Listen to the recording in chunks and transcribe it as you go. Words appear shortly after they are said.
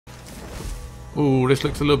Ooh, this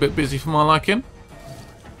looks a little bit busy for my liking.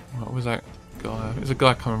 What was that guy? There's a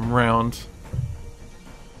guy coming round.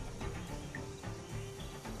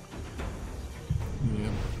 Yeah,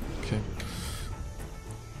 okay.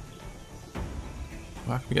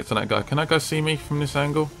 How can we get to that guy? Can that guy see me from this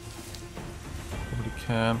angle? Probably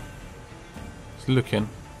can. He's looking.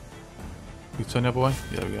 Can we turn the other way?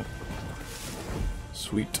 Yeah, there we go.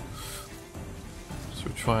 Sweet. So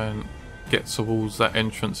we'll try and get towards that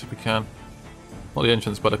entrance if we can. Not the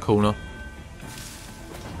entrance, but the corner.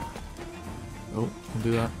 Oh, can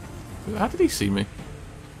do that. How did he see me?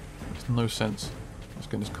 Makes no sense. Let's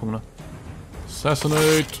get in this corner.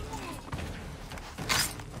 Assassinate!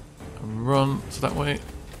 And run to that way.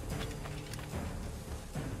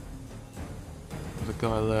 There's a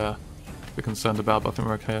guy there. A bit concerned about, but I think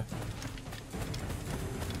we're okay.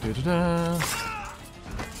 Da-da-da.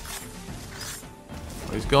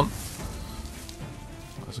 Oh, he's gone.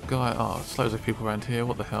 There's a guy. Oh, there's loads of people around here.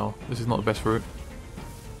 What the hell? This is not the best route.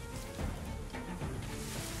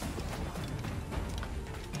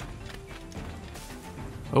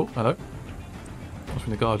 Oh, hello. Must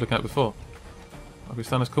be the guy I was looking at before. I'll be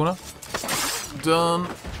stand this corner. Done.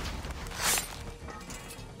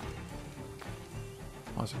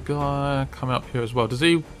 There's a guy coming up here as well. Does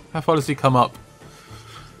he? How far does he come up?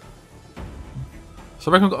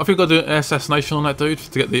 So I reckon I think I've got to do an assassination on that dude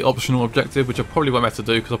to get the optional objective, which I probably won't have to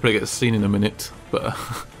do because I'll probably get seen in a minute. But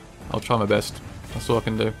I'll try my best. That's all I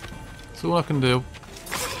can do. That's all I can do.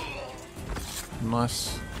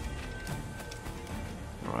 Nice.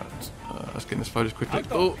 Right. Let's get in this footage quickly.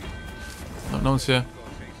 Oh! No one's here.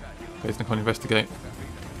 Okay, he's going to investigate.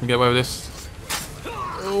 Can we get away with this?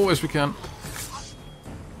 Oh, yes we can.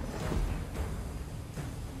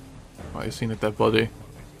 Right, he's seen a dead body.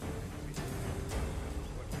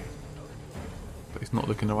 He's not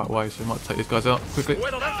looking the right way, so we might take these guys out quickly.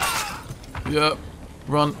 Yeah,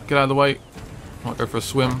 run, get out of the way. Might go for a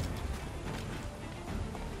swim.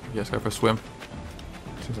 Yes, go for a swim.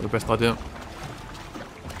 Seems like the best idea.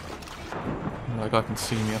 That guy can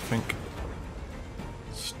see me, I think.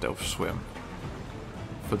 Stealth swim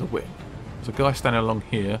for the win. There's a guy standing along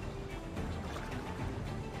here.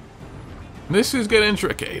 This is getting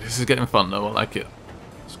tricky. This is getting fun though. I like it.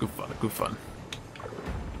 It's good fun. Good fun.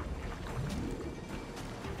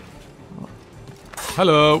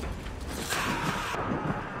 Hello.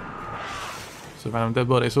 It's a random dead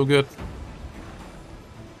body. It's all good.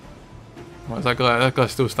 Right, that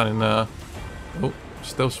guy's still standing there. Oh,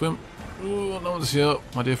 stealth swim. Oh, no one's here,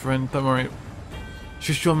 my dear friend. Don't worry. It's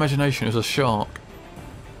just your imagination. It's a shark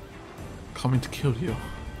coming to kill you.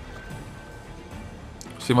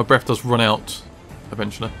 See, my breath does run out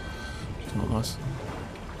eventually, which is not nice.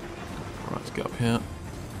 Right, let's get up here.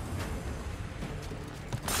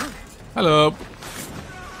 Hello.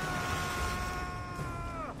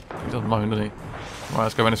 He doesn't mind, doesn't he? Right,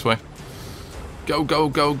 let's go around this way. Go, go,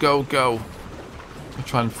 go, go, go. I'll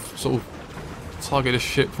try and sort of target this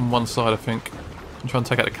ship from one side, I think. And try and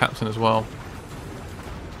take out the captain as well.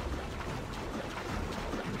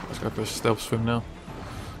 Let's go for a stealth swim now.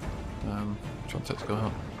 Try and take this guy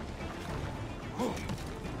out.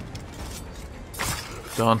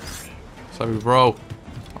 Done. So we roll.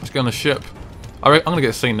 Let's get on the ship. I'm going to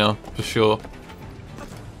get a scene now, for sure.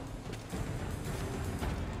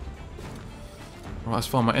 Right, let's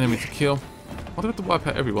find my enemy to kill. Why do I have to wipe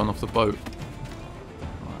out everyone off the boat?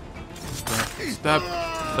 Right. Stab.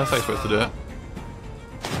 That's how you're supposed to do it.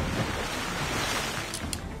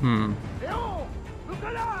 Hmm.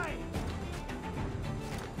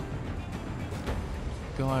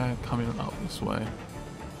 Guy coming up this way.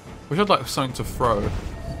 Wish I'd like something to throw.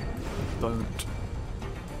 Don't.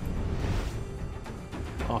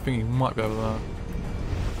 Oh, I think he might be over there.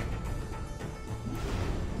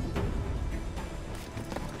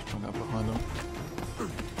 Let's try and get up behind him.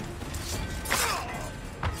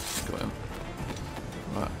 Got him.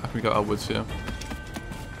 Right, how can we go upwards here?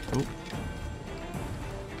 Oh.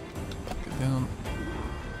 Get down.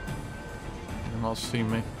 And they'll see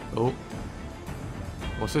me. Oh.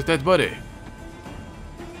 What's this dead body?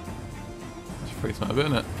 That's freaking out a bit,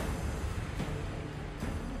 isn't it?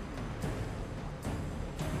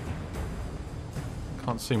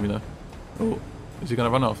 Can't see me though. Oh, is he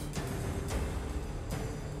gonna run off?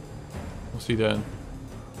 What's he doing?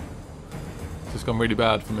 It's just gone really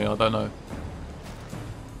bad for me, I don't know.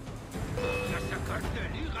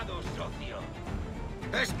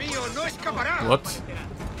 What?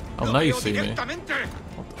 Oh, now you see me.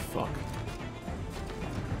 What the fuck?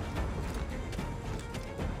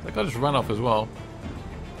 That guy just ran off as well.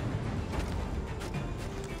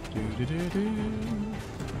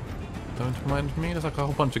 Don't mind me. There's like a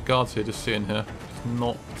whole bunch of guards here just sitting here. It's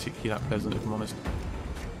not particularly that pleasant, if I'm honest.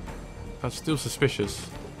 That's still suspicious.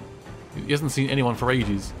 He hasn't seen anyone for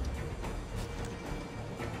ages.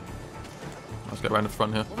 Let's get around the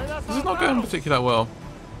front here. This is not going particularly that well.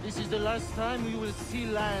 This is the last time we will see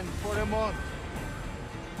land for a month.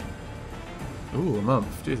 Ooh, a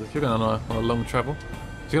month. Jesus, you're going on a long travel.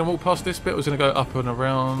 Is he going to walk past this bit or is he going to go up and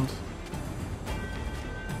around?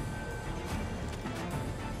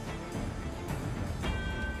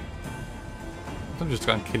 I'm just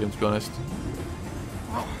going to kill him, to be honest.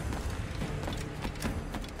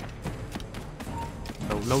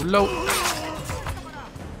 Low.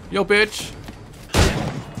 Yo, bitch.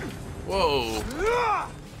 Whoa.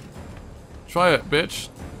 Try it, bitch.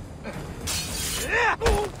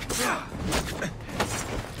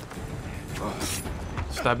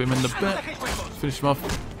 Stab him in the back. Finish him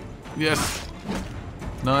off. Yes.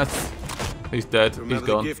 Nice. He's dead. He's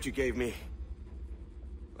gone. The gift you gave me.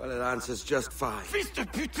 Well, it answers just fine. Fils de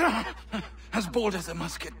putain! As bold as a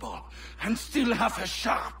musket ball, and still half as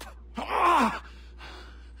sharp.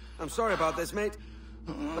 I'm sorry about this, mate.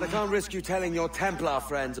 But I can't risk you telling your Templar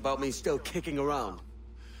friends about me still kicking around.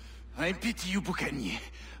 I pity you, Boucanier.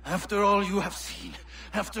 After all you have seen,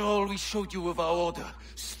 after all we showed you of our order,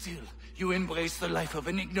 still you embrace the life of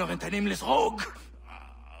an ignorant and aimless rogue.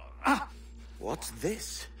 What's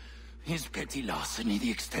this? Is petty larceny the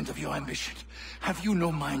extent of your ambition? Have you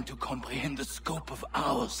no mind to comprehend the scope of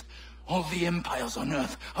ours? All the empires on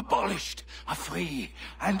Earth abolished, a free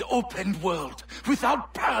and open world,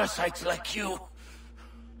 without parasites like you.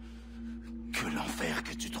 Que l'enfer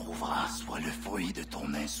que tu trouveras soit le fruit de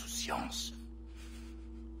ton insouciance.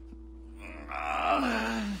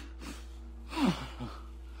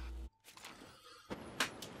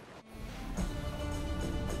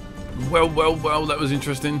 Well, that was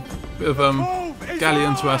interesting. Bit of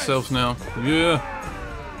galleon to ourselves now. Yeah.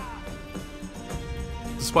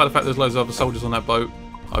 Despite the fact there's loads of other soldiers on that boat,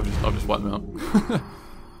 I've just wiped them out.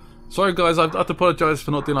 Sorry guys, I have to apologise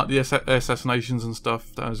for not doing like the assassinations and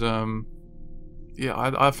stuff. That was yeah,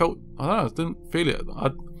 I felt, I don't know, I didn't feel it.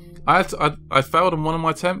 I failed on one of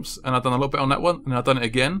my attempts and I'd done a lot better on that one, and I'd done it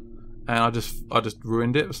again and I just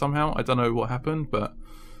ruined it somehow. I don't know what happened, but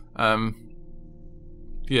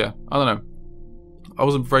yeah, I don't know. I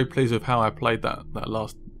wasn't very pleased with how I played that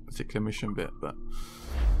last particular mission bit, but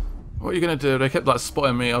what are you gonna do? They kept like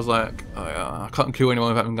spotting me. I was like, oh, yeah, I can't kill anyone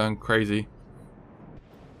without them going crazy.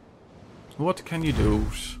 What can you do?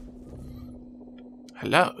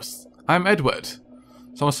 Hello, I'm Edward. So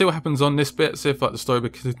I'm gonna see what happens on this bit, see if like the story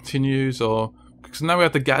continues, or because now we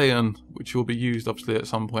have the galleon, which will be used obviously at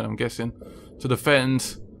some point, I'm guessing, to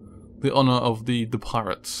defend the honour of the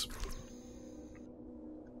pirates.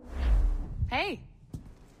 Hey.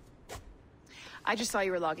 I just saw you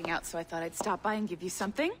were logging out, so I thought I'd stop by and give you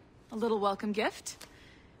something. A little welcome gift.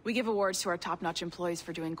 We give awards to our top-notch employees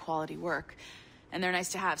for doing quality work, and they're nice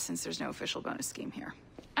to have since there's no official bonus scheme here.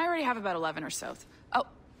 I already have about 11 or so. Oh.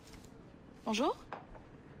 Bonjour?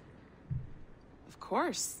 Of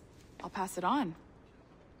course. I'll pass it on.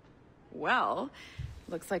 Well,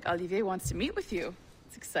 looks like Olivier wants to meet with you.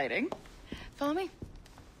 It's exciting. Follow me.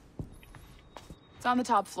 It's on the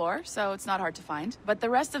top floor, so it's not hard to find. But the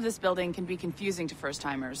rest of this building can be confusing to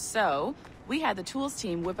first-timers, so we had the tools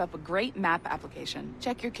team whip up a great map application.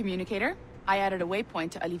 Check your communicator. I added a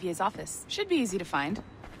waypoint to Olivier's office. Should be easy to find.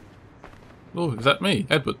 Oh, is that me,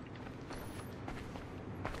 Edward?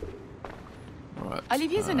 Right.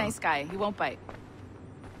 Olivier's a nice guy. He won't bite.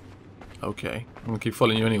 Okay, I'm gonna keep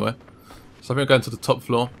following you anyway. So I'm gonna go into the top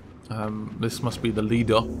floor. This must be the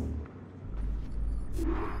leader.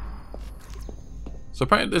 So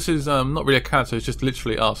apparently this is not really a character, it's just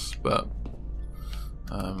literally us, but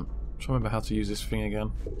I'm trying to remember how to use this thing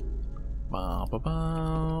again. My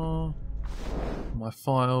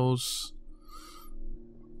files.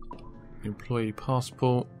 Employee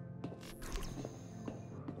passport.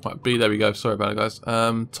 Right, B, there we go, sorry about it guys.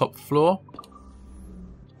 Top floor.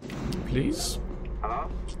 Please. Hello?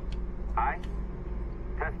 Hi?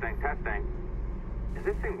 Testing. Is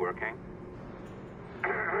this thing working?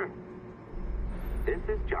 This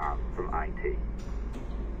is John from IT.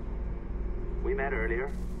 We met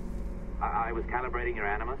earlier. I was calibrating your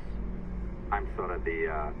animus. I'm sort of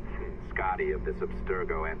the Scotty of this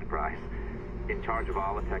Abstergo enterprise. In charge of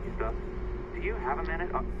all the techie stuff. Do you have a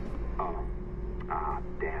minute?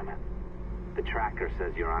 Damn it. The tracker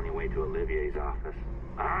says you're on your way to Olivier's office.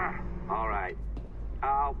 Alright.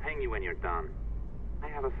 I'll ping you when you're done. I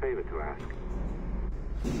have a favor to ask.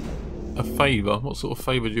 A favour? What sort of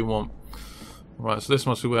favour do you want? Right, so this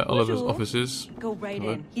must be where Oliver's office is. Go right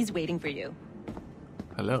in. He's waiting for you.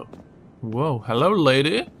 Hello. Whoa, hello,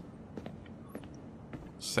 lady.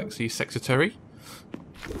 Sexy secretary.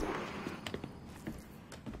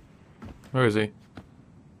 Where is he?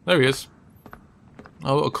 There he is.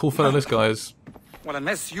 Oh, what a cool fellow this guy is. Well,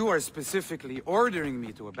 unless you are specifically ordering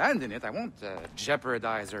me to abandon it, I won't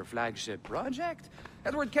jeopardize our flagship project.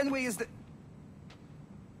 Edward Kenway is the...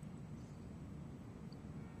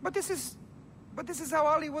 But this is how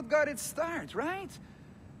Hollywood got its start, right?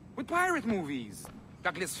 With pirate movies.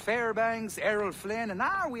 Douglas Fairbanks, Errol Flynn, and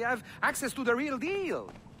now we have access to the real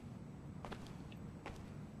deal.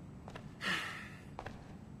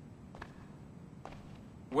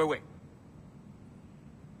 Wait.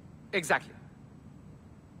 Exactly.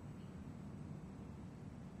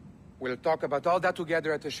 We'll talk about all that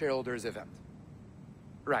together at the shareholders event.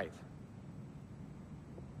 Right.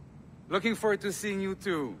 Looking forward to seeing you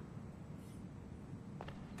too.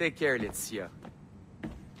 Take care, Laetitia.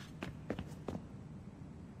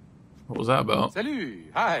 What was that about?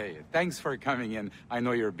 Salut! Hi, thanks for coming in. I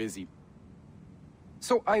know you're busy.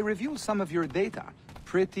 So I reviewed some of your data.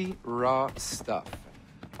 Pretty raw stuff.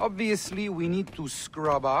 Obviously, we need to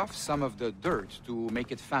scrub off some of the dirt to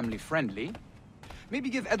make it family-friendly. Maybe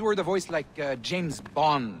give Edward a voice like James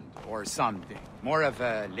Bond or something. More of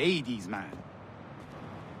a ladies' man.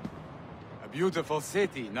 A beautiful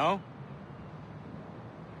city, no?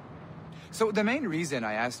 So the main reason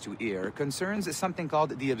I asked you here concerns something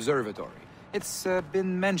called the Observatory. It's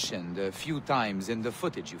been mentioned a few times in the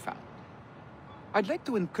footage you found. I'd like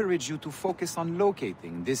to encourage you to focus on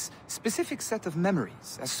locating this specific set of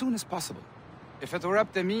memories as soon as possible. If it were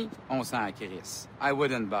up to me, on s'en crisse. I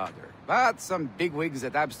wouldn't bother. But some bigwigs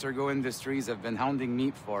at Abstergo Industries have been hounding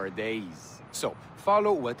me for days. So,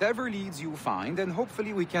 follow whatever leads you find, and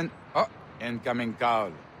hopefully we can... Oh, incoming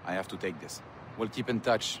call. I have to take this. We'll keep in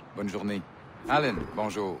touch. Bonne journée. Alan,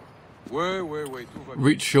 bonjour. Wait.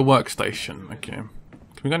 Reach your workstation. Okay. Can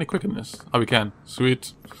we go any quicker than this? Oh, we can.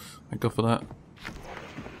 Sweet. Thank God for that.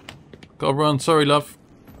 Gotta run. Sorry, love.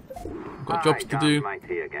 Got jobs to do.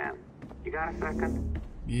 MIT again. You got a second?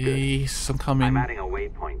 Yes, I'm coming. I'm adding a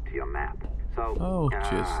waypoint to your map. So,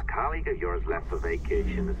 cheers. A colleague of yours left for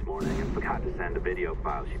vacation this morning and forgot to send a video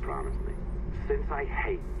file she promised me. Since I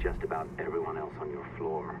hate just about everyone else on your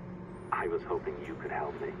floor, I was hoping you could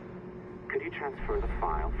help me. Could you transfer the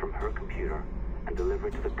file from her computer and deliver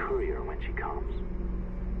it to the courier when she comes?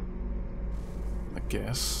 I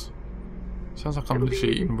guess. Sounds like I'm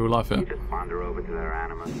literally in real life here. You just wander over to their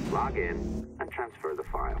Animus, log in, and transfer the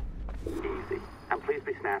file. Easy. And please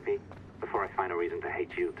be snappy before I find a reason to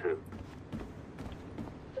hate you too.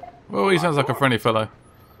 Well, he sounds like a friendly fellow.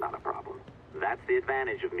 Not a problem. That's the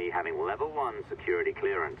advantage of me having level 1 security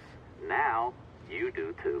clearance. Now, you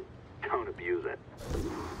do too. Don't abuse it.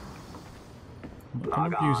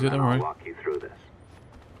 Don't abuse it, I'll alright. walk you through this.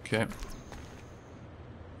 Okay.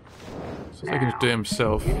 So he can just do it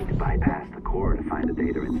himself. You need to bypass the core to find the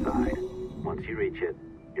data inside. Once you reach it,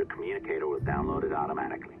 your communicator will download it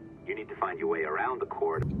automatically. You need to find your way around the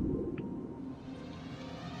core.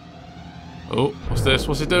 Oh, what's this?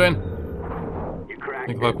 What's it doing? You cracked I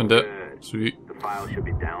think I've opened it. Sweet. The file should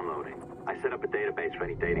be downloading. I set up a database for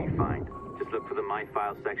any data you find. Just look for the My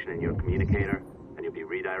Files section in your communicator, and you'll be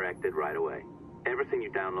redirected right away. Everything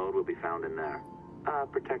you download will be found in there.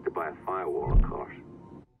 Protected by a firewall, of course.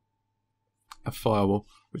 A firewall,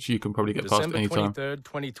 which you can probably get past December any time. 23rd,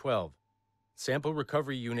 2012. Sample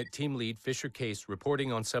Recovery Unit Team Lead Fisher Case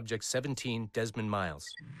reporting on Subject 17, Desmond Miles.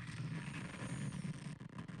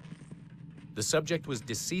 The subject was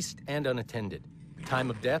deceased and unattended.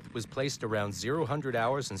 Time of death was placed around 00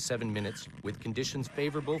 hours and 7 minutes, with conditions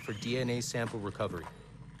favorable for DNA sample recovery.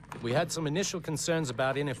 We had some initial concerns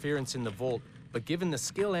about interference in the vault, but given the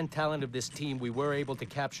skill and talent of this team, we were able to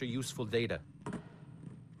capture useful data.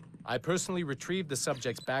 I personally retrieved the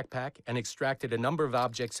subject's backpack and extracted a number of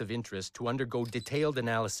objects of interest to undergo detailed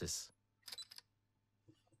analysis.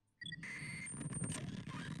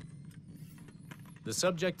 The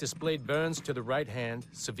subject displayed burns to the right hand,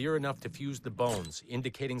 severe enough to fuse the bones,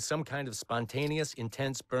 indicating some kind of spontaneous,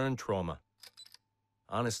 intense burn trauma.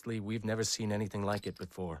 Honestly, we've never seen anything like it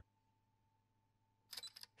before.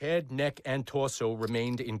 Head, neck, and torso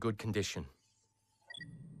remained in good condition.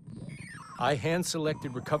 I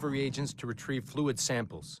hand-selected recovery agents to retrieve fluid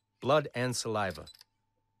samples, blood and saliva.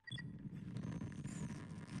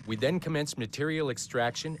 We then commenced material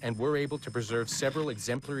extraction and were able to preserve several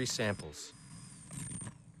exemplary samples.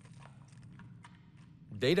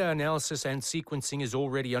 Data analysis and sequencing is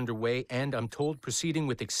already underway, and I'm told proceeding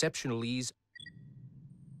with exceptional ease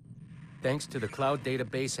thanks to the cloud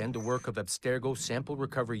database and the work of Abstergo Sample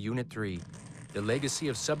Recovery Unit 3. The legacy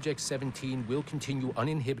of Subject 17 will continue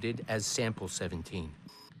uninhibited as Sample 17.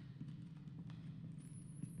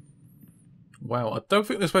 Wow, I don't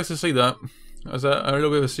think they're supposed to see that. There's a little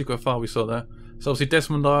bit of a secret file we saw there. So obviously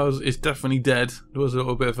Desmond Isles is definitely dead. There was a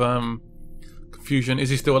little bit of confusion. Is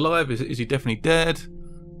he still alive? Is he definitely dead?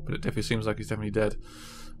 But it definitely seems like he's definitely dead.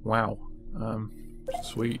 Wow.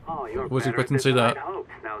 Sweet. Oh, you're was better expecting at to see this than that. I'd hoped.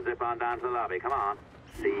 Now zip on down to the lobby. Come on.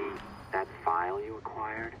 See that file you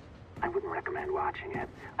acquired? I wouldn't recommend watching it.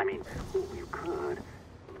 I mean, you could,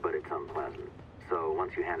 but it's unpleasant. So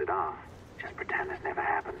once you hand it off, just pretend this never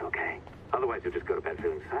happened, okay? Otherwise, you'll just go to bed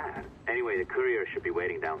feeling sad. Anyway, the courier should be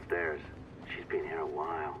waiting downstairs. She's been here a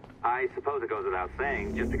while. I suppose it goes without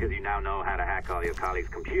saying, just because you now know how to hack all your colleagues'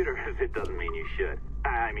 computers, it doesn't mean you should.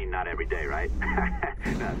 I mean, not every day, right?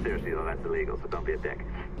 No, seriously, though, that's illegal, so don't be a dick.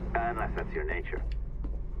 Unless that's your nature.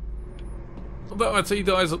 Although IT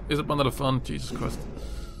guys is a bundle of fun. Jesus Christ.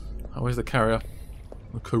 Oh, where's the carrier?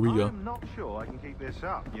 The courier. I'm not sure I can keep this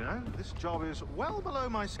up, you know? This job is well below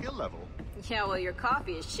my skill level. Yeah, well, your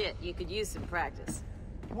coffee is shit. You could use some practice.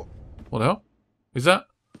 What the hell? Is that?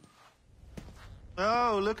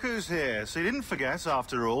 Oh, look who's here. So you didn't forget,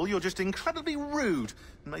 after all. You're just incredibly rude.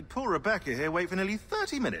 And made poor Rebecca here wait for nearly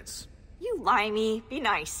 30 minutes. You limey. Be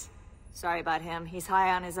nice. Sorry about him. He's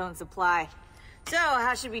high on his own supply. So,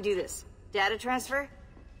 how should we do this? Data transfer?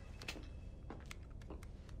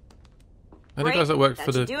 I think guys that work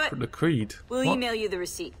for should the Creed. We'll What? email you the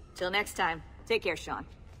receipt. Till next time. Take care, Sean.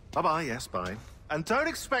 Bye-bye, yes, bye. And don't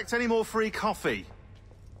expect any more free coffee.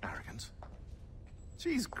 Arrogant.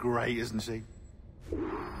 She's great, isn't she?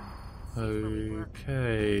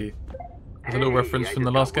 Okay. There's a little reference from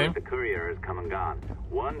the last game. The courier has come and gone.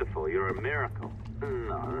 Wonderful, you're a miracle.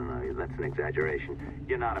 No, that's an exaggeration.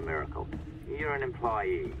 You're not a miracle. You're an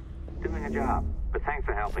employee, doing a job. But thanks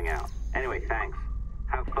for helping out. Anyway, thanks.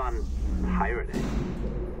 Have fun pirating.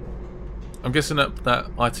 I'm guessing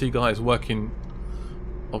that IT guy is working,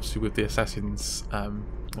 obviously, with the Assassins.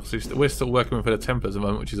 Obviously, we're still working with the Templars at the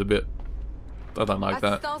moment, which is a bit... I don't like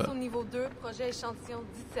that. Assistance au niveau 2, projet échantillon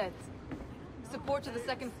 17. Support to the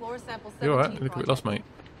second floor, sample 17. You alright? You look a bit lost, mate.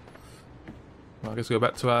 Well, I guess we'll go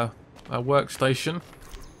back to our workstation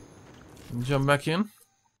and jump back in.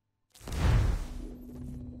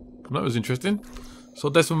 That was interesting. So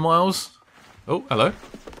Desmond Miles. Oh, hello.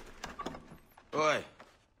 Oi.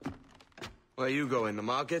 Where you going, the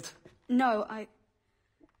market? No,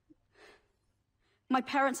 my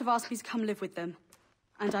parents have asked me to come live with them,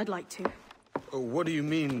 and I'd like to. Oh, what do you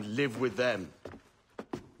mean, live with them?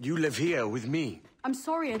 You live here with me. I'm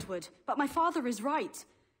sorry, Edward, but my father is right.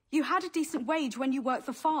 You had a decent wage when you worked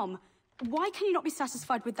the farm. Why can you not be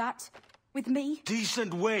satisfied with that? With me?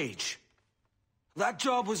 Decent wage? That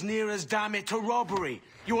job was near as, damn it, to robbery.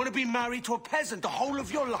 You want to be married to a peasant the whole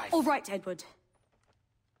of your life? All right, Edward.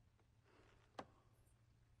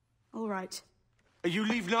 All right. You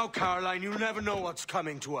leave now, Caroline. You'll never know what's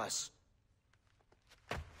coming to us.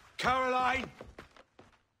 Caroline!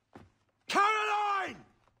 Caroline!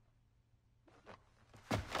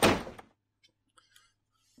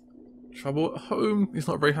 Trouble at home. He's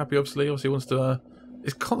not very happy, obviously. Obviously, he wants to...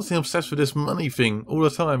 he's constantly obsessed with this money thing all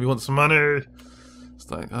the time. He wants money.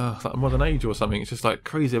 It's like a modern age or something. It's just like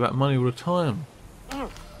crazy about money all the time.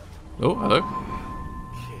 Oh, hello.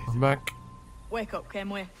 I'm back. Wake up,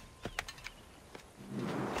 Kenway.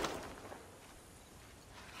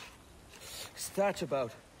 What's that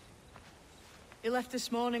about? He left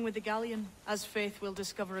this morning with the galleon. As faith, we'll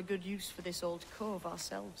discover a good use for this old cove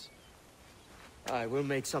ourselves. Aye, we'll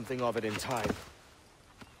make something of it in time.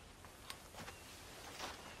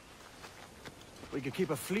 We could keep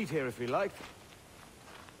a fleet here if we like.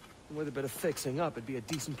 And with a bit of fixing up, it'd be a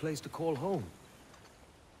decent place to call home.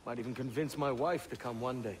 Might even convince my wife to come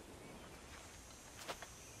one day.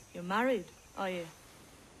 You're married, are you?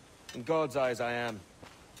 In God's eyes, I am.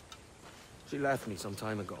 She left me some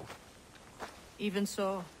time ago. Even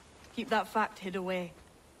so, keep that fact hid away.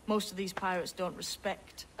 Most of these pirates don't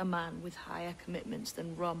respect a man with higher commitments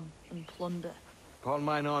than rum and plunder. Upon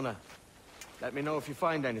mine honor. Let me know if you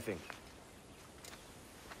find anything.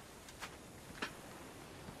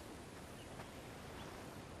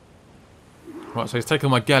 Right, so he's taken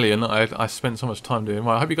my galleon that I spent so much time doing.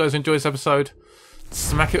 Right, I hope you guys enjoyed this episode.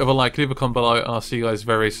 Smack it with a like, leave a comment below, and I'll see you guys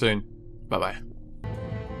very soon. Bye-bye.